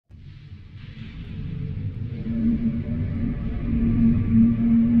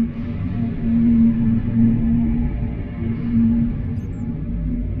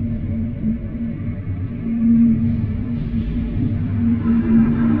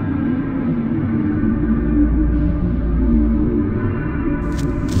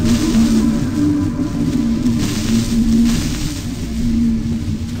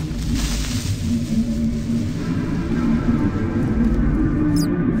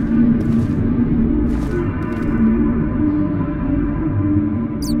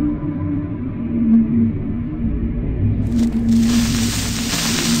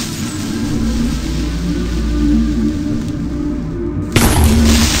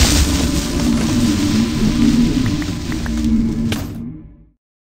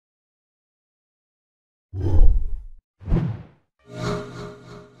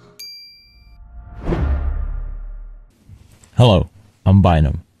Hello, I'm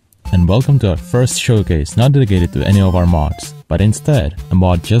Bynum, and welcome to our first showcase not dedicated to any of our mods, but instead a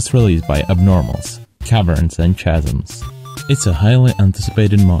mod just released by Abnormals, Caverns and Chasms. It's a highly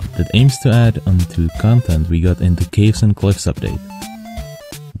anticipated mod that aims to add onto content we got in the Caves and Cliffs update.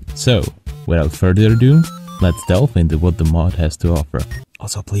 So, without further ado, let's delve into what the mod has to offer.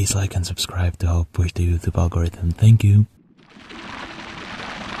 Also, please like and subscribe to help push the YouTube algorithm, thank you.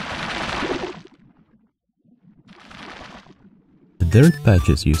 The dirt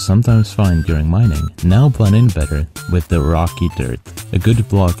patches you sometimes find during mining now blend in better with the rocky dirt, a good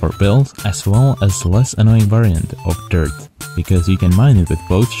block for builds as well as less annoying variant of dirt, because you can mine it with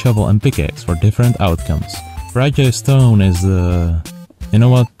both shovel and pickaxe for different outcomes. Fragile stone is you know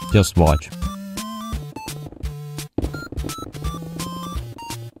what, just watch.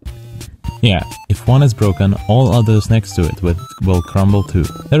 Yeah, if one is broken, all others next to it will crumble too.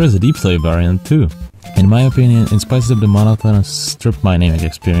 There is a deep slave variant too. In my opinion, it spices up the monotonous strip mining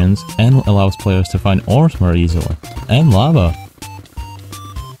experience and allows players to find ores more easily. And lava!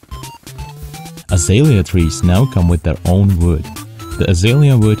 Azalea trees now come with their own wood. The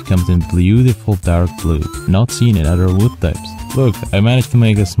azalea wood comes in beautiful dark blue, not seen in other wood types. Look, I managed to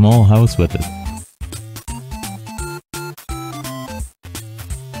make a small house with it.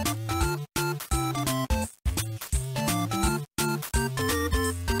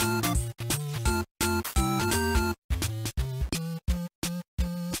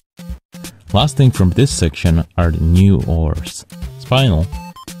 Last thing from this section are the new ores. Spinel.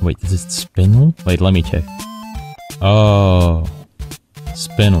 Wait, is it Spinel? Wait, let me check. Oh,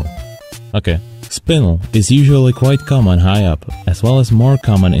 Spinel. Okay. Spinel is usually quite common high up, as well as more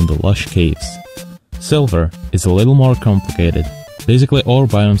common in the lush caves. Silver is a little more complicated. Basically, all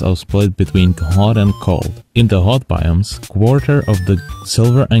biomes are split between hot and cold. In the hot biomes, quarter of the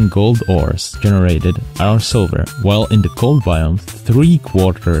silver and gold ores generated are silver, while in the cold biomes,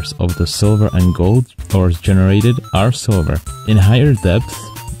 3/4 of the silver and gold ores generated are silver. In higher depths,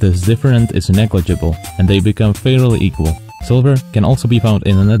 this difference is negligible, and they become fairly equal. Silver can also be found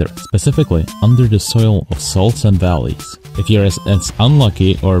in the nether, specifically under the soil of salts and valleys. If you're as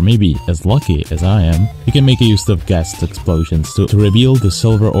unlucky, or maybe as lucky as I am, you can make use of gas explosions to reveal the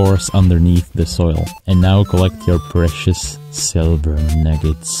silver ores underneath the soil. And now collect your precious silver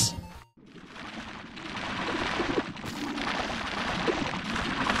nuggets.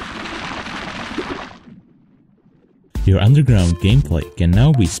 Your underground gameplay can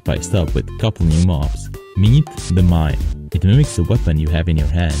now be spiced up with a couple new mobs. Meet the Mine. It mimics the weapon you have in your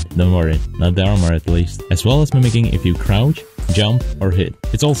hand. Don't worry, not the armor at least. As well as mimicking if you crouch, jump or hit.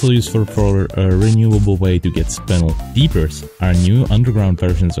 It's also useful for a renewable way to get Spinel. Peepers are new underground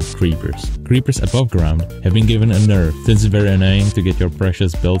versions of creepers. Creepers above ground have been given a nerf, since it's very annoying to get your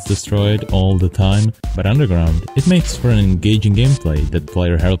precious builds destroyed all the time, but underground, it makes for an engaging gameplay that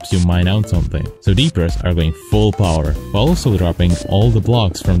player helps you mine out something. So Peepers are going full power, while also dropping all the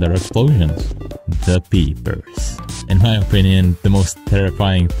blocks from their explosions. The Peepers. In my opinion, the most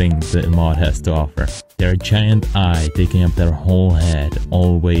terrifying thing the mod has to offer. Their giant eye taking up their whole head,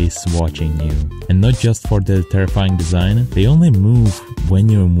 always watching you. And not just for their terrifying design, they only move when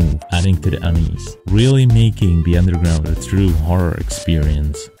you move, adding to the unease, really making the underground a true horror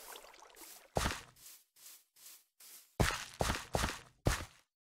experience.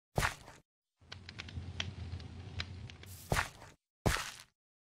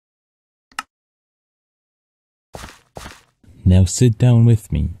 Now sit down with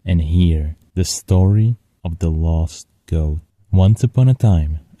me and hear the story of the lost goat. Once upon a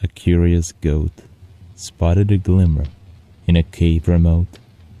time, a curious goat spotted a glimmer in a cave remote.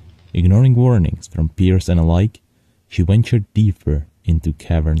 Ignoring warnings from peers and alike, she ventured deeper into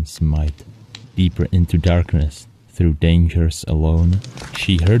caverns' might. Deeper into darkness, through dangers alone,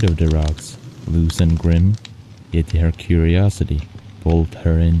 she heard of the rocks, loose and grim, yet her curiosity pulled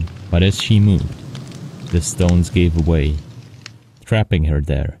her in. But as she moved, the stones gave way, trapping her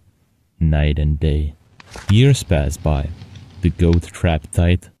there, night and day. Years passed by, the goat trapped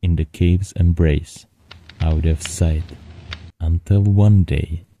tight in the cave's embrace, out of sight. Until one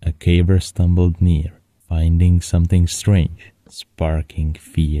day, a caver stumbled near, finding something strange, sparking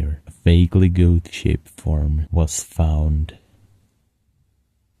fear. A vaguely goat-shaped form was found.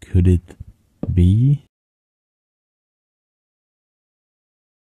 Could it be?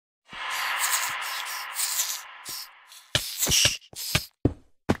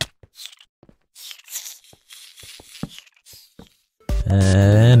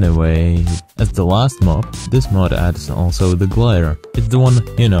 Anyway, as the last mob, this mod adds also the glider. It's the one,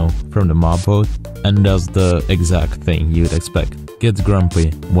 you know, from the mob vote, and does the exact thing you'd expect. Gets grumpy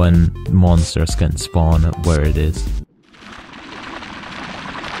when monsters can spawn where it is.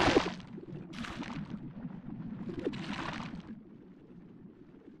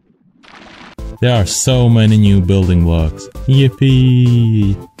 There are so many new building blocks.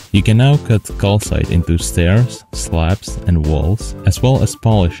 Yippee! You can now cut calcite into stairs, slabs, and walls, as well as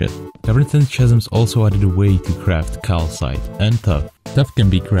polish it. Caverns and Chasms also added a way to craft calcite and tuff. Tuff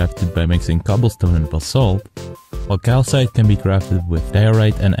can be crafted by mixing cobblestone and basalt, while calcite can be crafted with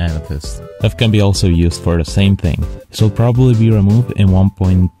diorite and amethyst. Tuff can be also used for the same thing. This will probably be removed in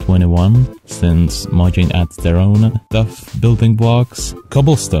 1.21, since Mojang adds their own tuff building blocks.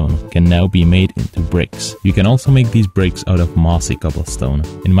 Cobblestone can now be made into bricks. You can also make these bricks out of mossy cobblestone.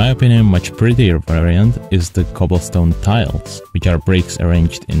 In my opinion, a much prettier variant is the cobblestone tiles, which are bricks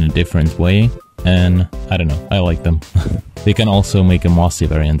arranged in a different way, and I don't know, I like them. They can also make a mossy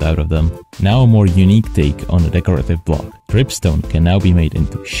variant out of them. Now a more unique take on a decorative block. Dripstone can now be made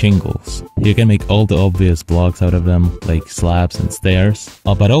into shingles. You can make all the obvious blocks out of them, like slabs and stairs,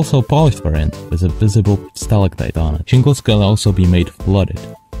 but also a polished variant with a visible stalactite on it. Shingles can also be made flooded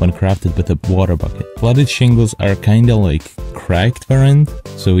when crafted with a water bucket. Flooded shingles are kinda like cracked variant,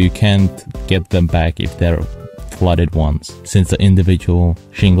 so you can't get them back if they're flooded ones, since the individual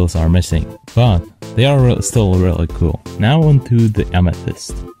shingles are missing, but they are still really cool. Now onto the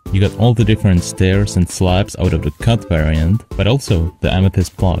amethyst. You got all the different stairs and slabs out of the cut variant, but also the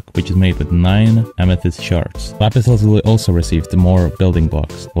amethyst block, which is made with 9 amethyst shards. Lapis lazuli also received more building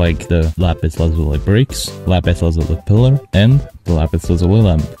blocks, like the lapis lazuli bricks, lapis lazuli pillar, and the lapis lazuli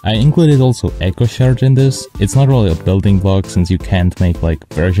lamp. I included also echo shard in this. It's not really a building block since you can't make like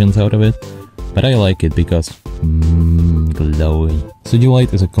versions out of it, but I like it because glowy.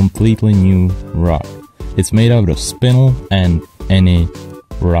 Sudulite is a completely new rock. It's made out of spinel and any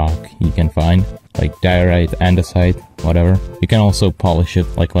rock you can find, like diorite, andesite, whatever. You can also polish it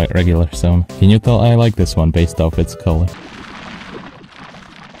like regular stone. Can you tell I like this one based off its color?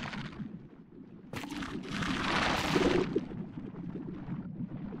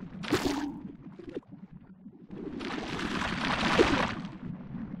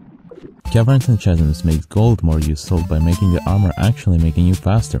 Caverns and Chasms makes gold more useful by making the armor actually making you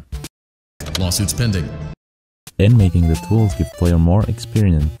faster. Lawsuits pending. And making the tools give player more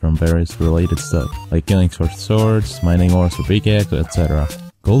experience from various related stuff, like killing for swords, mining ores for pickaxe, etc.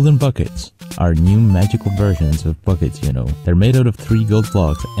 Golden buckets are new magical versions of buckets, you know. They're made out of 3 gold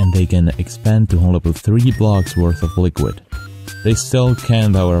blocks and they can expand to hold up to 3 blocks worth of liquid. They still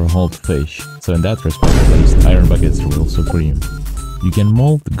can't, however, hold fish, so in that respect at least, iron buckets are real supreme. You can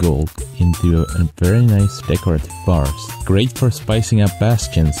mold gold into a very nice decorative bars. Great for spicing up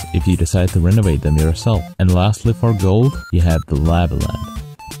bastions if you decide to renovate them yourself. And lastly for gold, you have the lava lamp.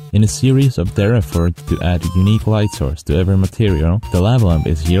 In a series of their effort to add a unique light source to every material, the lava lamp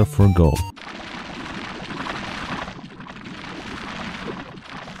is here for gold.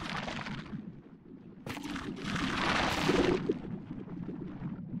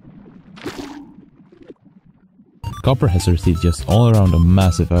 Copper has received just all around a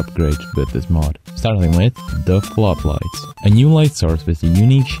massive upgrade with this mod, starting with the floodlights. A new light source with a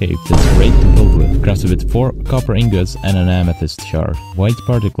unique shape that's great to build with, crafted with 4 copper ingots and an amethyst shard. White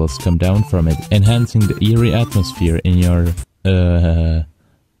particles come down from it, enhancing the eerie atmosphere in your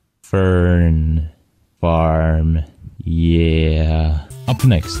fern farm. Yeah. Up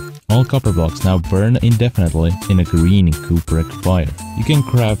next, all copper blocks now burn indefinitely in a green cupric fire. You can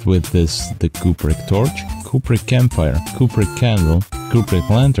craft with this the cupric torch, cupric campfire, cupric candle, cupric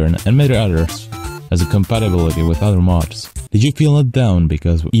lantern, and many others, as a compatibility with other mods. Did you feel let down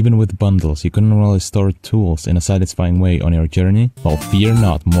because even with bundles you couldn't really store tools in a satisfying way on your journey? Well, fear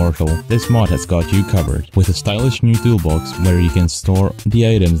not, mortal. This mod has got you covered, with a stylish new toolbox where you can store the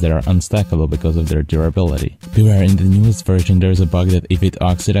items that are unstackable because of their durability. Beware, in the newest version there's a bug that if it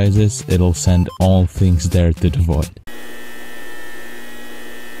oxidizes, it'll send all things there to the void.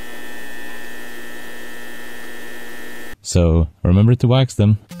 So, remember to wax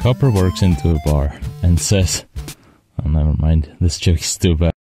them. Copper works into a bar and says... Oh, never mind, this joke is too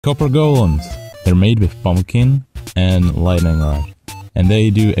bad. Copper golems! They're made with pumpkin and lightning rod. And they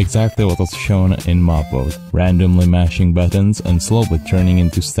do exactly what was shown in mob mode, randomly mashing buttons and slowly turning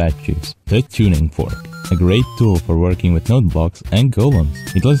into statues. The tuning fork. A great tool for working with node blocks and golems.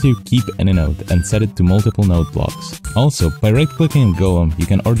 It lets you keep any node and set it to multiple node blocks. Also, by right-clicking a golem, you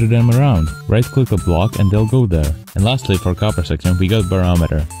can order them around. Right-click a block and they'll go there. And lastly, for copper section, we got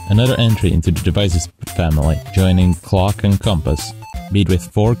barometer. Another entry into the devices family, joining clock and compass. Made with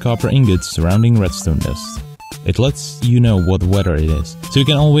 4 copper ingots surrounding redstone dust. It lets you know what weather it is, so you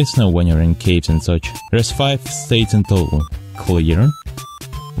can always know when you're in caves and such. There's 5 states in total. Clear,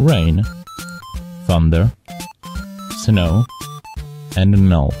 rain, thunder, snow, and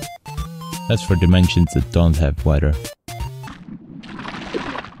null. That's for dimensions that don't have weather.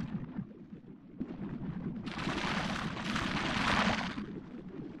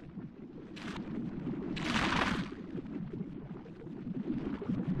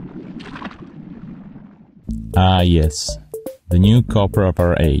 Ah yes, the new copper of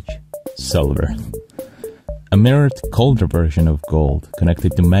our age, silver. A mirrored, colder version of gold,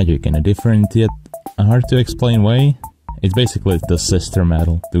 connected to magic in a different yet hard to explain way. It's basically the sister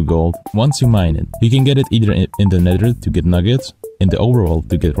metal to gold. Once you mine it, you can get it either in the nether to get nuggets, in the overworld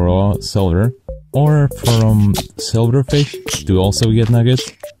to get raw silver, or from silverfish to also get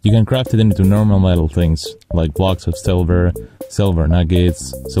nuggets. You can craft it into normal metal things, like blocks of silver, silver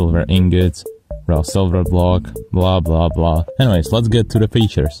nuggets, silver ingots, raw silver block, blah blah blah. Anyways, let's get to the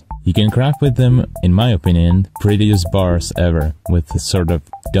features. You can craft with them, in my opinion, prettiest bars ever, with a sort of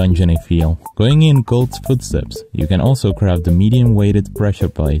dungeony feel. Going in Gold's footsteps, you can also craft the medium-weighted pressure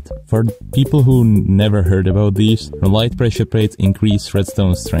plate. For people who never heard about these, the light pressure plates increase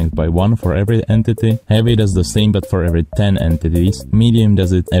redstone strength by 1 for every entity, heavy does the same but for every 10 entities, medium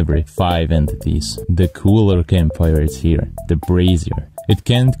does it every 5 entities. The cooler campfire is here, the brazier. It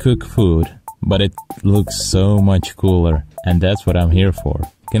can't cook food, but it looks so much cooler, and that's what I'm here for.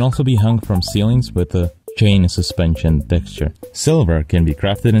 Can also be hung from ceilings with a chain suspension texture. Silver can be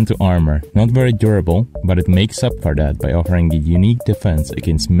crafted into armor, not very durable, but it makes up for that by offering a unique defense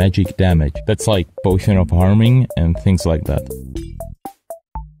against magic damage. That's like potion of harming and things like that.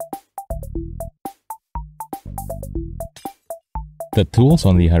 The tools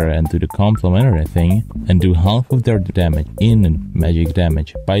on the other end do the complementary thing and do half of their damage in magic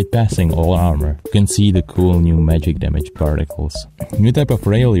damage, bypassing all armor. You can see the cool new magic damage particles. New type of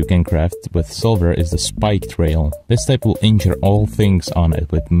rail you can craft with silver is the spiked rail. This type will injure all things on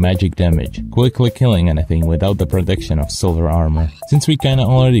it with magic damage, quickly killing anything without the protection of silver armor. Since we kinda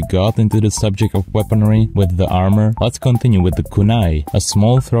already got into the subject of weaponry with the armor, let's continue with the kunai, a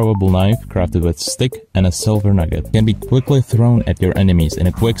small throwable knife crafted with stick and a silver nugget. It can be quickly thrown at your enemies in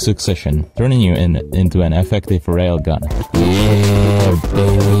a quick succession, turning you into an effective railgun. Yeah,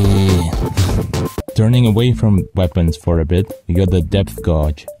 baby. Turning away from weapons for a bit, you got the depth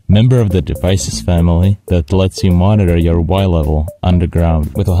gauge, member of the devices family that lets you monitor your Y level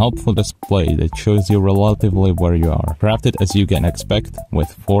underground with a helpful display that shows you relatively where you are. Crafted as you can expect,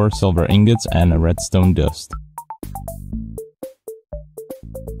 with 4 silver ingots and a redstone dust.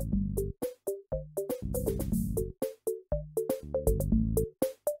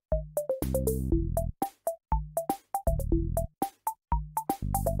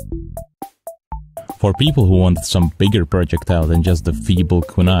 For people who wanted some bigger projectile than just the feeble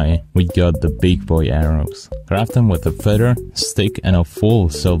kunai, we got the big boy arrows. Craft them with a feather, stick and a full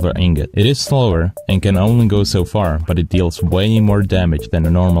silver ingot. It is slower and can only go so far, but it deals way more damage than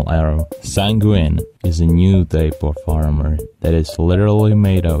a normal arrow. Sanguine is a new type of armor that is literally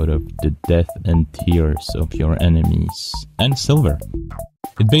made out of the death and tears of your enemies. And silver.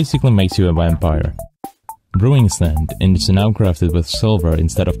 It basically makes you a vampire. Brewing stand is now crafted with silver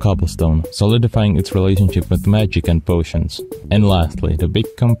instead of cobblestone, solidifying its relationship with magic and potions. And lastly, the big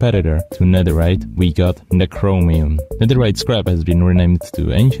competitor to netherite, we got necromium. Netherite scrap has been renamed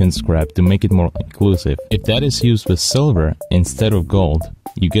to ancient scrap to make it more inclusive. If that is used with silver instead of gold,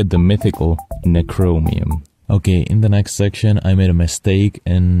 you get the mythical necromium. Okay, in the next section I made a mistake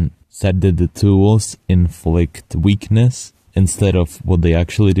and said that the tools inflict weakness instead of what they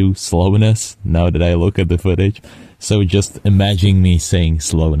actually do, slowness, now that I look at the footage. So just imagine me saying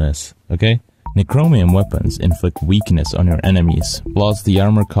slowness, okay? Necromium weapons inflict weakness on your enemies, plus the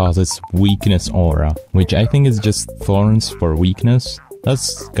armor causes weakness aura, which I think is just thorns for weakness.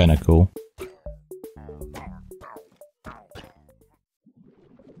 That's kinda cool.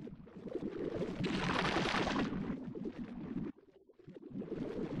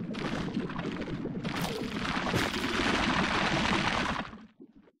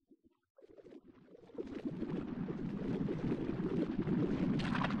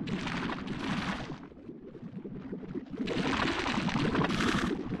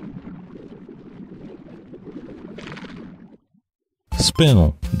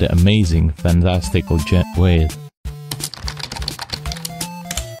 Spinel, the amazing, fantastical gem. Wait.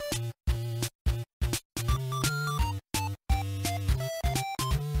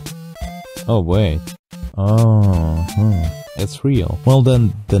 Oh wait. It's real. Well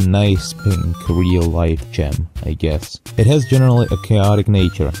then, the nice pink real-life gem, I guess. It has generally a chaotic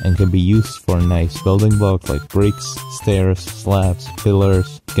nature and can be used for nice building blocks like bricks, stairs, slabs,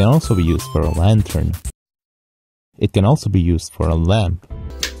 pillars. It can also be used for a lantern. It can also be used for a lamp.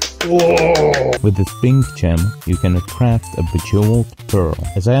 Whoa. With the pink gem, you can craft a bejeweled pearl.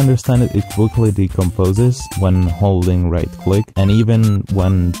 As I understand it, it quickly decomposes when holding right click and even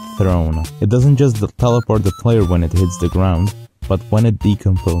when thrown. It doesn't just teleport the player when it hits the ground, but when it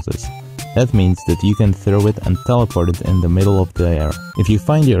decomposes. That means that you can throw it and teleport it in the middle of the air. If you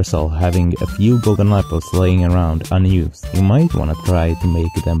find yourself having a few golden apples laying around unused, you might want to try to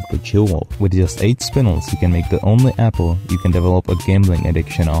make them a jewel. With just 8 spinels, you can make the only apple you can develop a gambling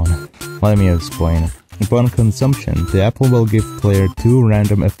addiction on. Let me explain. Upon consumption, the apple will give player 2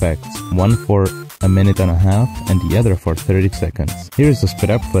 random effects, one for a minute and a half and the other for 30 seconds. Here's the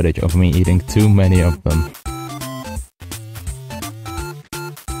sped up footage of me eating too many of them.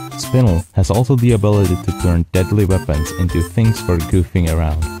 Spinel has also the ability to turn deadly weapons into things for goofing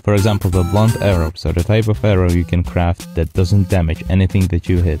around. For example, the blunt arrows are the type of arrow you can craft that doesn't damage anything that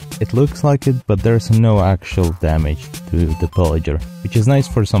you hit. It looks like it, but there's no actual damage to the pillager, which is nice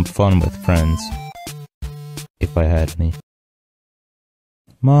for some fun with friends. If I had any.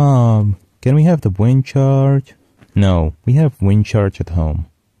 Mom, can we have the wind charge? No, we have wind charge at home.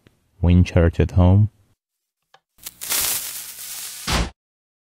 Wind charge at home?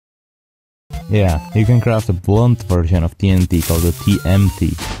 Yeah, you can craft a blunt version of TNT called the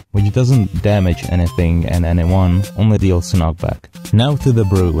TMT, which doesn't damage anything and anyone, only deals knockback. Now to the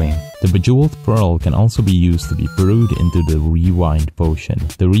brewing. The Bejeweled Pearl can also be used to be brewed into the Rewind Potion.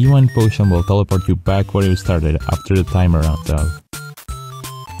 The Rewind Potion will teleport you back where you started after the timer runs out.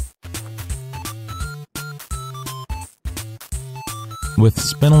 With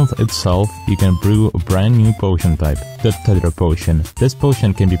Spinel itself, you can brew a brand new potion type, the Tether Potion. This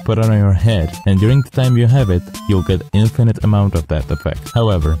potion can be put on your head, and during the time you have it, you'll get infinite amount of that effect.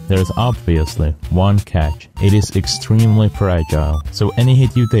 However, there is obviously one catch. It is extremely fragile, so any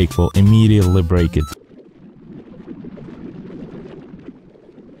hit you take will immediately break it.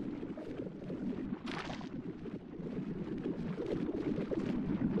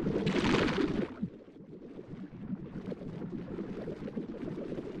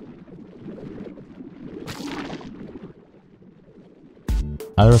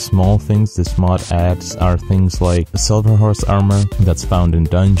 Other small things this mod adds are things like Silver Horse armor that's found in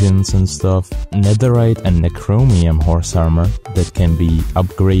dungeons and stuff, Netherite and Necromium horse armor that can be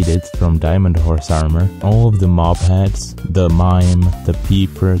upgraded from Diamond horse armor, all of the mob heads, the Mime, the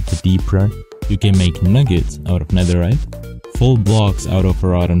Peeper, the Deeper. You can make nuggets out of Netherite, full blocks out of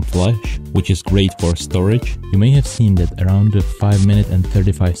rotten flesh, which is great for storage. You may have seen that around the 5 minute and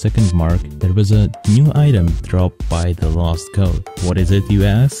 35 second mark, there was a new item dropped by the Lost Code. What is it, you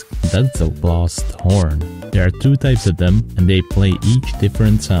ask? That's the Lost Horn. There are 2 types of them, and they play each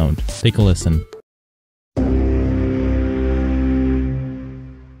different sound. Take a listen.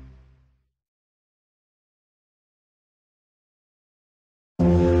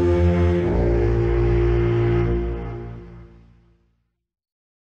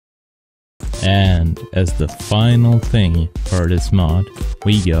 And as the final thing for this mod,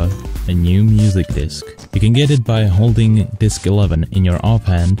 we got a new music disc. You can get it by holding disc 11 in your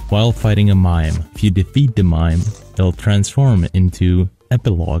offhand while fighting a mime. If you defeat the mime, it'll transform into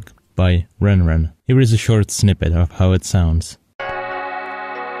Epilogue by Runaway. Here is a short snippet of how it sounds.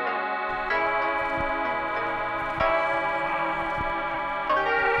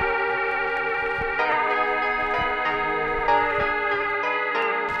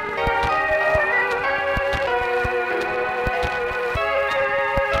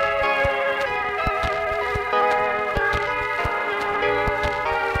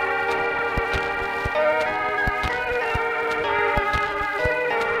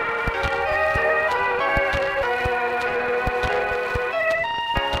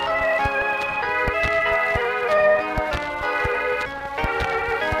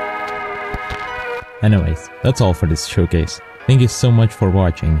 Anyways, that's all for this showcase. Thank you so much for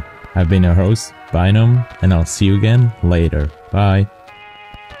watching. I've been your host, Binom, and I'll see you again later. Bye!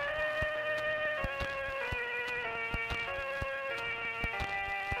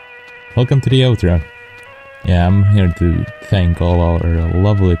 Welcome to the outro. Yeah, I'm here to thank all our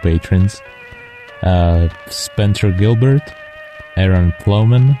lovely patrons. Spencer Gilbert, Aaron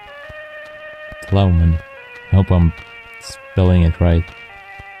Plowman, I hope I'm spelling it right.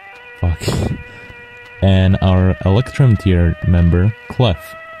 Fuck. And our Electrum tier member,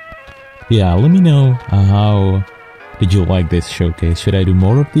 Clef. Yeah, let me know how did you like this showcase. Should I do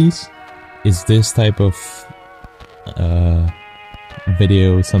more of these? Is this type of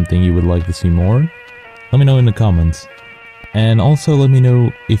video something you would like to see more? Let me know in the comments. And also let me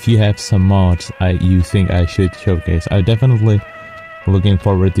know if you have some mods you think I should showcase. I'm definitely looking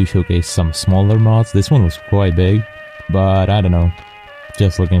forward to showcase some smaller mods. This one was quite big, but I don't know.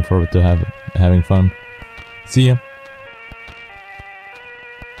 Just looking forward to having fun. See ya.